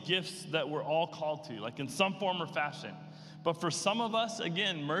of these gifts that we're all called to, in some form or fashion. But for some of us,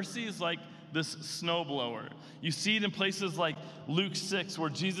 again, mercy is like this snowblower. You see it in places like Luke 6, where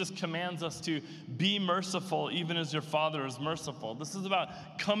Jesus commands us to be merciful even as your Father is merciful. This is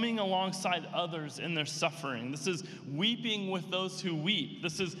about coming alongside others in their suffering. This is weeping with those who weep.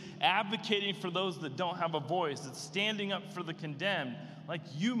 This is advocating for those that don't have a voice. It's standing up for the condemned.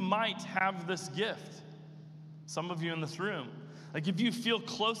 You might have this gift. Some of you in this room. If you feel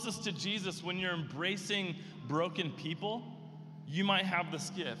closest to Jesus when you're embracing broken people, you might have this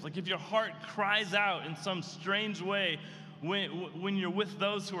gift. If your heart cries out in some strange way when you're with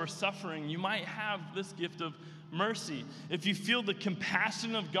those who are suffering, you might have this gift of mercy. If you feel the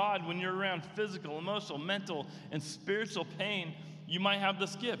compassion of God when you're around physical, emotional, mental, and spiritual pain, you might have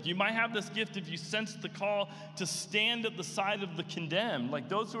this gift. You might have this gift if you sense the call to stand at the side of the condemned,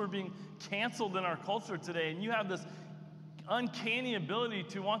 those who are being canceled in our culture today, and you have this uncanny ability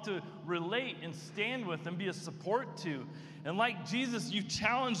to want to relate and stand with and be a support to. And like Jesus, you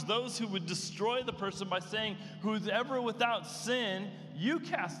challenge those who would destroy the person by saying, "Who's ever without sin, you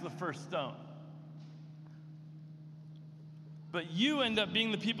cast the first stone." But you end up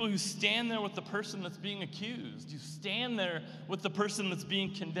being the people who stand there with the person that's being accused. You stand there with the person that's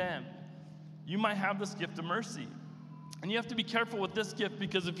being condemned. You might have this gift of mercy. And you have to be careful with this gift,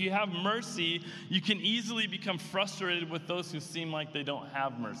 because if you have mercy, you can easily become frustrated with those who seem like they don't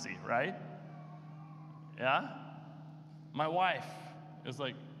have mercy, right? Yeah? My wife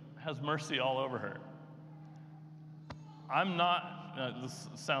has mercy all over her. I'm not, this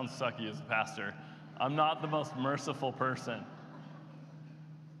sounds sucky as a pastor, I'm not the most merciful person.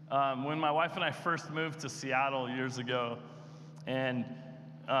 When my wife and I first moved to Seattle years ago, and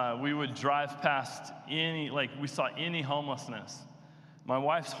we would drive past we saw any homelessness, my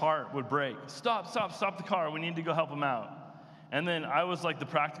wife's heart would break. Stop the car, we need to go help them out. And then I was the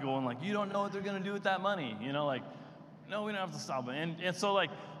practical one, you don't know what they're going to do with that money, no, we don't have to stop it. And so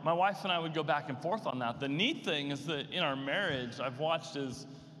my wife and I would go back and forth on that. The neat thing is that in our marriage, I've watched as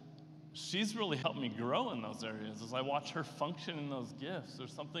she's really helped me grow in those areas. As I watch her function in those gifts,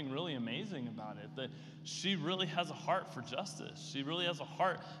 there's something really amazing about it, that she really has a heart for justice. She really has a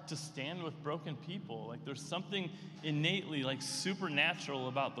heart to stand with broken people. There's something innately, supernatural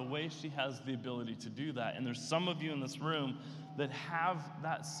about the way she has the ability to do that. And there's some of you in this room that have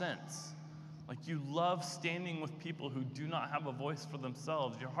that sense. You love standing with people who do not have a voice for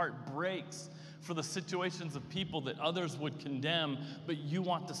themselves. Your heart breaks for the situations of people that others would condemn, but you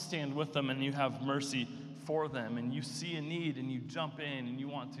want to stand with them, and you have mercy for them, and you see a need and you jump in and you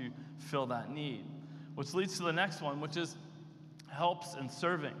want to fill that need. Which leads to the next one, which is helps and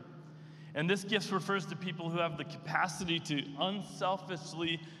serving. And this gift refers to people who have the capacity to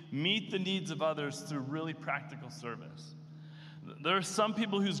unselfishly meet the needs of others through really practical service. There are some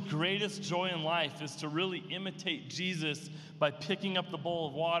people whose greatest joy in life is to really imitate Jesus by picking up the bowl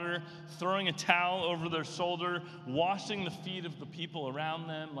of water, throwing a towel over their shoulder, washing the feet of the people around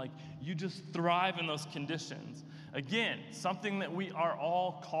them. You just thrive in those conditions. Again, something that we are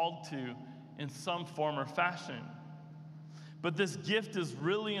all called to in some form or fashion. But this gift is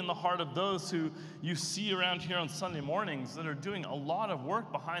really in the heart of those who you see around here on Sunday mornings that are doing a lot of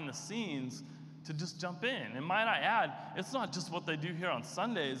work behind the scenes to just jump in. And might I add, it's not just what they do here on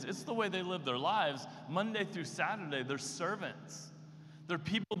Sundays, it's the way they live their lives. Monday through Saturday, they're servants. They're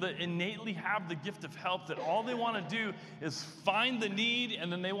people that innately have the gift of help, that all they want to do is find the need,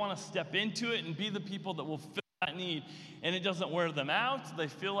 and then they want to step into it and be the people that will fill that need. And it doesn't wear them out. They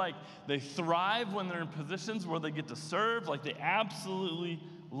feel like they thrive when they're in positions where they get to serve. They absolutely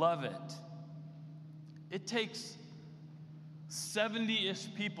love it. It takes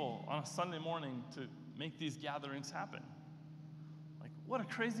 70-ish people on a Sunday morning to make these gatherings happen. What a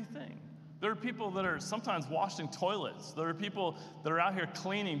crazy thing. There are people that are sometimes washing toilets. There are people that are out here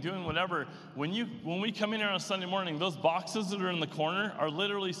cleaning, doing whatever. When we come in here on a Sunday morning, those boxes that are in the corner are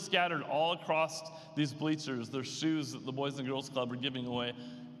literally scattered all across these bleachers. They're shoes that the Boys and Girls Club are giving away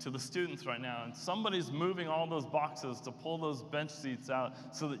to the students right now. And somebody's moving all those boxes to pull those bench seats out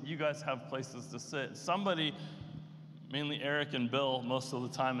so that you guys have places to sit. Somebody, mainly Eric and Bill most of the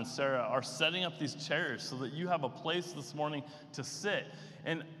time, and Sarah, are setting up these chairs so that you have a place this morning to sit.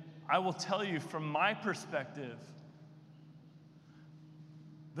 And I will tell you, from my perspective,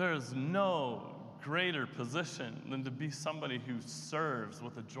 there is no greater position than to be somebody who serves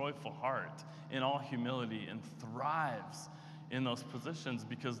with a joyful heart in all humility and thrives in those positions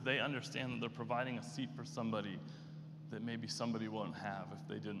because they understand that they're providing a seat for somebody that maybe somebody won't have if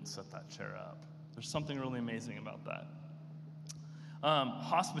they didn't set that chair up. There's something really amazing about that.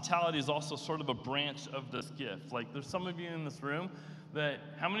 Hospitality is also sort of a branch of this gift. Like, there's some of you in this room that,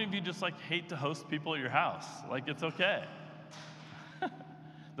 how many of you just like hate to host people at your house? Like, it's okay.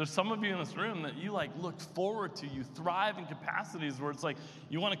 There's some of you in this room that you like look forward to, you thrive in capacities where it's like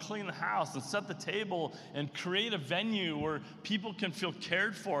you want to clean the house and set the table and create a venue where people can feel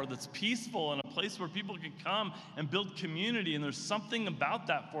cared for, that's peaceful, and a place where people can come and build community. And there's something about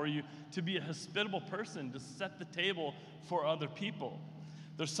that for you to be a hospitable person, to set the table for other people.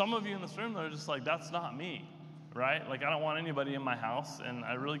 There's some of you in this room that are just like, that's not me. Right? Like, I don't want anybody in my house, and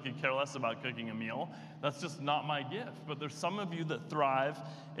I really could care less about cooking a meal. That's just not my gift. But there's some of you that thrive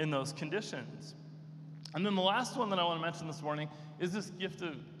in those conditions. And then the last one that I want to mention this morning is this gift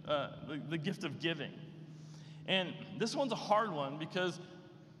of the gift of giving. And this one's a hard one because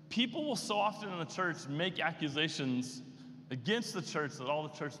people will so often in the church make accusations against the church that all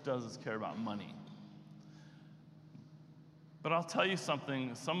the church does is care about money. But I'll tell you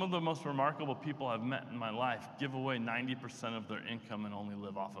something, some of the most remarkable people I've met in my life give away 90% of their income and only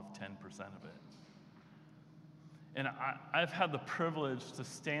live off of 10% of it. And I've had the privilege to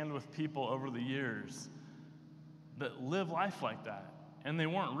stand with people over the years that live life like that. And they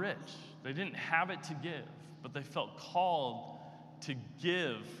weren't rich. They didn't have it to give, but they felt called to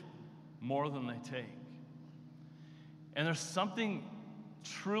give more than they take. And there's something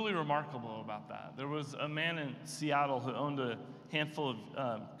truly remarkable about that. There was a man in Seattle who owned a handful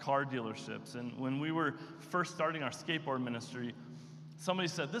of car dealerships, and when we were first starting our skateboard ministry, somebody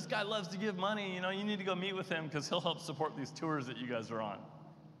said, this guy loves to give money, you need to go meet with him because he'll help support these tours that you guys are on.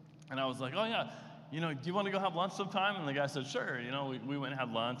 And I was like, oh yeah, do you want to go have lunch sometime? And the guy said, sure. We went and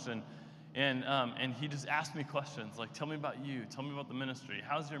had lunch, and he just asked me questions, like, tell me about you, tell me about the ministry,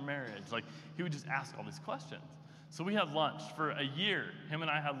 how's your marriage? Like, he would just ask all these questions. So we had lunch for a year. Him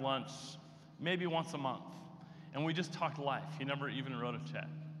and I had lunch maybe once a month. And we just talked life. He never even wrote a check.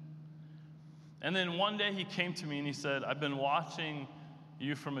 And then one day he came to me and he said, I've been watching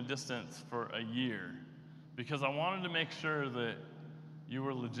you from a distance for a year because I wanted to make sure that you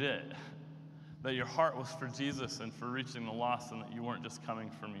were legit, that your heart was for Jesus and for reaching the lost, and that you weren't just coming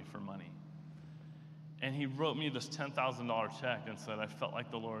for me for money. And he wrote me this $10,000 check and said, I felt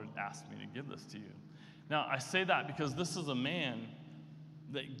like the Lord asked me to give this to you. Now, I say that because this is a man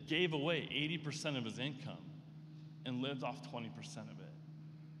that gave away 80% of his income and lived off 20% of it.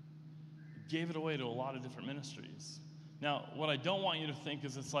 He gave it away to a lot of different ministries. Now, what I don't want you to think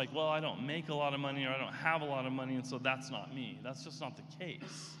is it's like, well, I don't make a lot of money or I don't have a lot of money, and so that's not me. That's just not the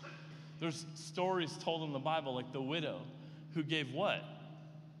case. There's stories told in the Bible, like the widow who gave what?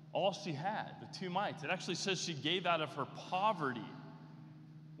 All she had, the 2 mites. It actually says she gave out of her poverty.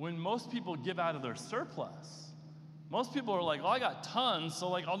 When most people give out of their surplus, most people are like, oh, I got tons,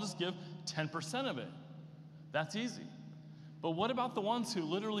 so I'll just give 10% of it. That's easy. But what about the ones who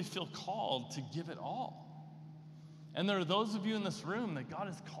literally feel called to give it all? And there are those of you in this room that God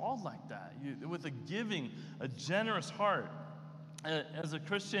has called like that, with a giving, a generous heart. As a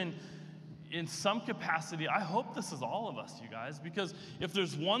Christian, in some capacity, I hope this is all of us, you guys, because if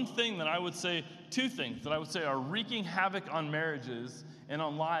there's one thing that I would say, 2 things that I would say are wreaking havoc on marriages and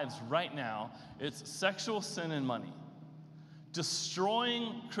on lives right now, it's sexual sin and money.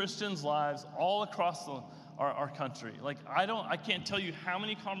 Destroying Christians' lives all across our country. I can't tell you how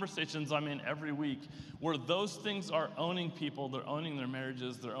many conversations I'm in every week where those things are owning people, they're owning their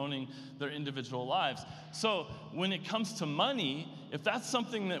marriages, they're owning their individual lives. So when it comes to money, if that's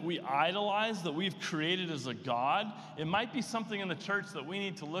something that we idolize, that we've created as a god, it might be something in the church that we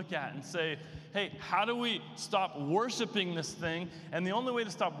need to look at and say, hey, how do we stop worshiping this thing? And the only way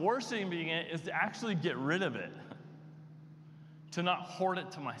to stop worshiping it is to actually get rid of it, to not hoard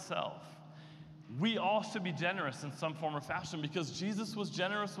it to myself. we all should be generous in some form or fashion because Jesus was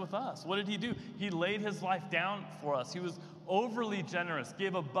generous with us. What did he do? He laid his life down for us. He was overly generous,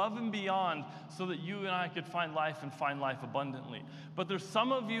 gave above and beyond so that you and I could find life and find life abundantly. But there's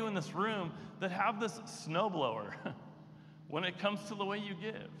some of you in this room that have this snowblower when it comes to the way you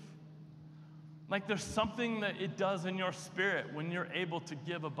give. Like there's something that it does in your spirit when you're able to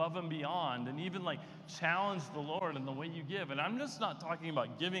give above and beyond and even like challenge the Lord in the way you give. And I'm just not talking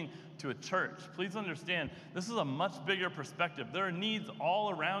about giving to a church. Please understand, this is a much bigger perspective. There are needs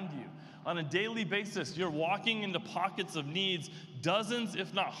all around you. On a daily basis, you're walking into pockets of needs dozens,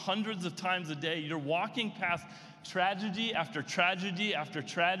 if not hundreds of times a day. You're walking past tragedy after tragedy after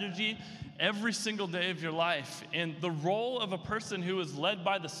tragedy every single day of your life. And the role of a person who is led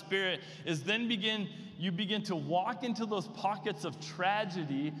by the Spirit is then you begin to walk into those pockets of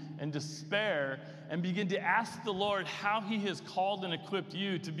tragedy and despair and begin to ask the Lord how he has called and equipped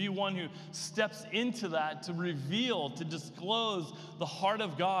you to be one who steps into that, to reveal, to disclose the heart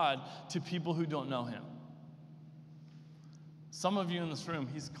of God to people who don't know him. Some of you in this room,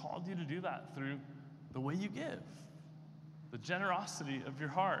 he's called you to do that through the way you give, the generosity of your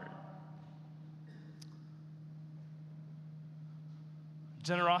heart.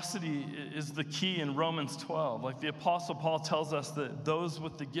 Generosity is the key in Romans 12. Like the Apostle Paul tells us that those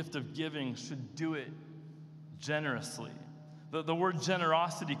with the gift of giving should do it generously. The word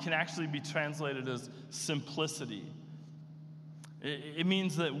generosity can actually be translated as simplicity. It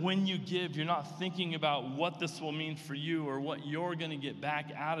means that when you give, you're not thinking about what this will mean for you or what you're going to get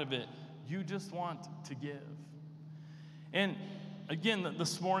back out of it. You just want to give. And again,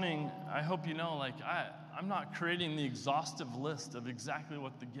 this morning, I hope you know, I'm not creating the exhaustive list of exactly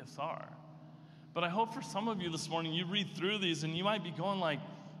what the gifts are. But I hope for some of you this morning, you read through these and you might be going like,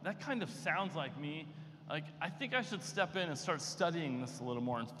 that kind of sounds like me. Like, I think I should step in and start studying this a little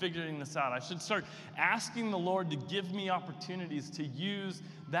more and figuring this out. I should start asking the Lord to give me opportunities to use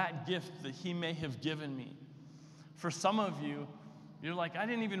that gift that he may have given me. For some of you, you're like, I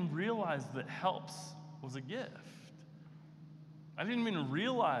didn't even realize that helps was a gift. I didn't even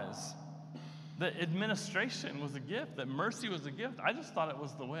realize that administration was a gift, that mercy was a gift. I just thought it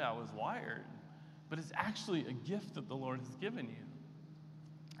was the way I was wired. But it's actually a gift that the Lord has given you.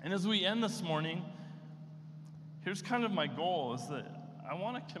 And as we end this morning, here's kind of my goal is that I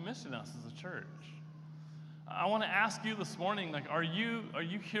want to commission us as a church. I want to ask you this morning, are you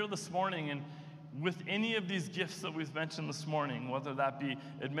here this morning and with any of these gifts that we've mentioned this morning, whether that be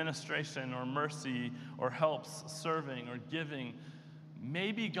administration or mercy or helps, serving or giving,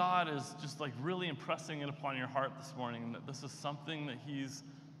 maybe God is just really impressing it upon your heart this morning that this is something that he's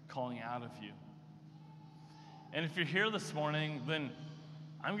calling out of you. And if you're here this morning, then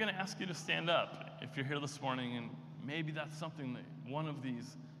I'm going to ask you to stand up if you're here this morning, and maybe that's something that one of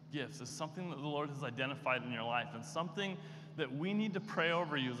these gifts is something that the Lord has identified in your life and something that we need to pray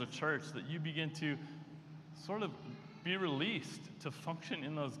over you as a church, that you begin to sort of be released to function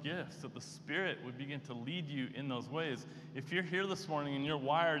in those gifts, that the Spirit would begin to lead you in those ways. If you're here this morning and you're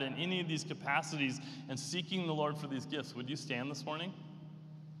wired in any of these capacities and seeking the Lord for these gifts, would you stand this morning?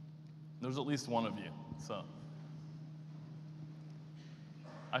 There's at least one of you, so.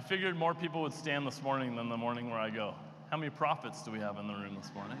 I figured more people would stand this morning than the morning where I go. How many prophets do we have in the room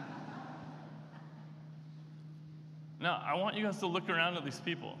this morning? Now, I want you guys to look around at these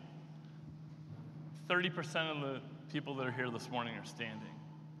people. 30% of the people that are here this morning are standing.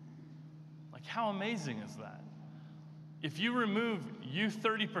 How amazing is that? If you remove you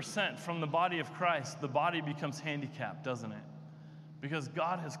 30% from the body of Christ, the body becomes handicapped, doesn't it? Because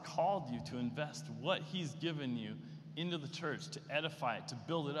God has called you to invest what he's given you into the church, to edify it, to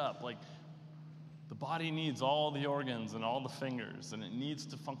build it up. The body needs all the organs and all the fingers, and it needs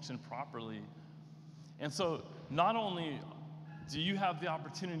to function properly. And so not only do you have the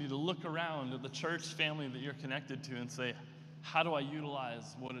opportunity to look around at the church family that you're connected to and say, how do I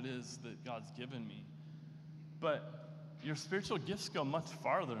utilize what it is that God's given me? But your spiritual gifts go much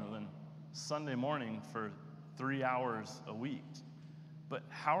farther than Sunday morning for 3 hours a week. But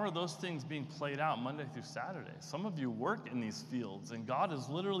how are those things being played out Monday through Saturday? Some of you work in these fields, and God is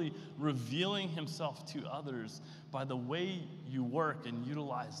literally revealing himself to others by the way you work and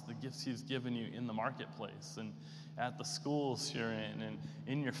utilize the gifts he's given you in the marketplace and at the schools you're in and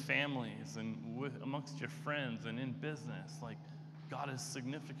in your families and amongst your friends and in business. God has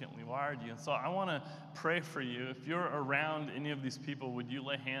significantly wired you. And so I want to pray for you. If you're around any of these people, would you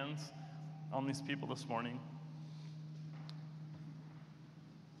lay hands on these people this morning?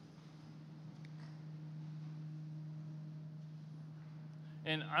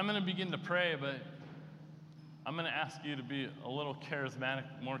 And I'm going to begin to pray, but I'm going to ask you to be a little charismatic,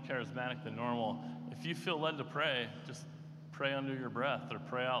 more charismatic than normal. If you feel led to pray, just pray under your breath or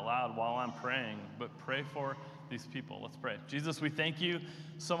pray out loud while I'm praying, but pray for these people. Let's pray. Jesus, we thank you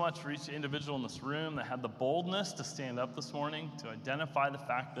so much for each individual in this room that had the boldness to stand up this morning, to identify the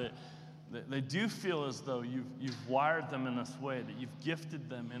fact that they do feel as though you've wired them in this way, that you've gifted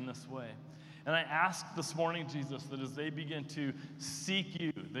them in this way. And I ask this morning, Jesus, that as they begin to seek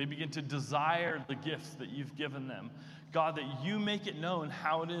you, they begin to desire the gifts that you've given them, God, that you make it known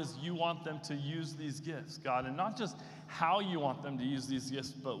how it is you want them to use these gifts, God, and not just how you want them to use these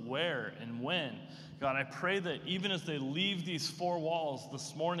gifts, but where and when. God, I pray that even as they leave these four walls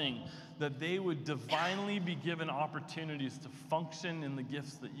this morning, that they would divinely be given opportunities to function in the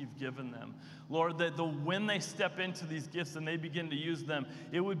gifts that you've given them. Lord, that when they step into these gifts and they begin to use them,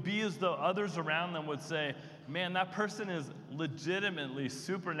 it would be as though others around them would say, man, that person is legitimately,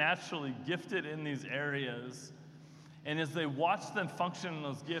 supernaturally gifted in these areas. And as they watch them function in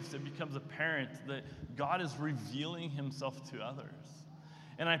those gifts, it becomes apparent that God is revealing himself to others.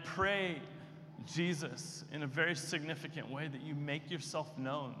 And I pray, Jesus, in a very significant way, that you make yourself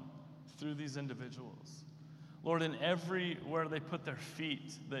known through these individuals. Lord, in everywhere they put their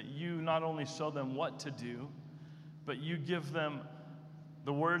feet, that you not only show them what to do, but you give them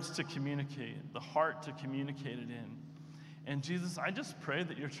the words to communicate, the heart to communicate it in. And Jesus, I just pray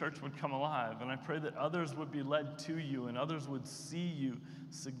that your church would come alive, and I pray that others would be led to you, and others would see you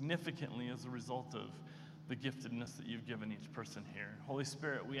significantly as a result of the giftedness that you've given each person here. Holy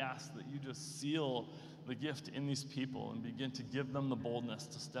Spirit, we ask that you just seal the gift in these people and begin to give them the boldness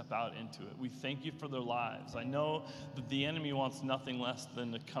to step out into it. We thank you for their lives. I know that the enemy wants nothing less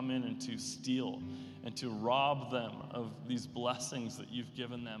than to come in and to steal and to rob them of these blessings that you've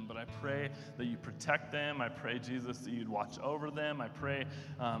given them. But I pray that you protect them. I pray, Jesus, that you'd watch over them. I pray,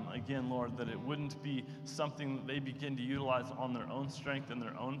 again, Lord, that it wouldn't be something that they begin to utilize on their own strength and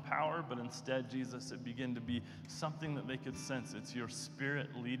their own power, but instead, Jesus, it begin to be something that they could sense. It's your Spirit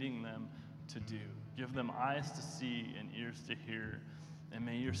leading them to do. Give them eyes to see and ears to hear. And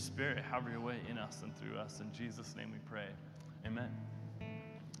may your Spirit have your way in us and through us. In Jesus' name we pray. Amen.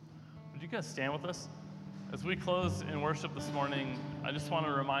 Would you guys stand with us? As we close in worship this morning, I just want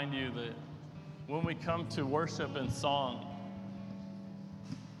to remind you that when we come to worship and song,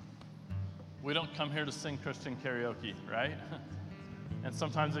 we don't come here to sing Christian karaoke, right? And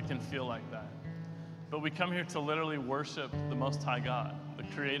sometimes it can feel like that. But we come here to literally worship the Most High God, the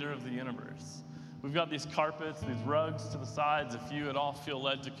creator of the universe. We've got these carpets, these rugs to the sides. If you at all feel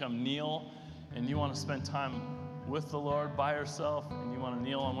led to come kneel and you want to spend time with the Lord by yourself and you want to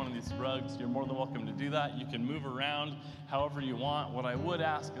kneel on one of these rugs, you're more than welcome to do that. You can move around however you want. What I would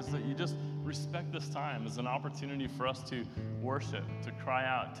ask is that you just respect this time as an opportunity for us to worship, to cry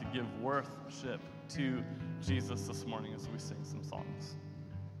out, to give worship to Jesus this morning as we sing some songs.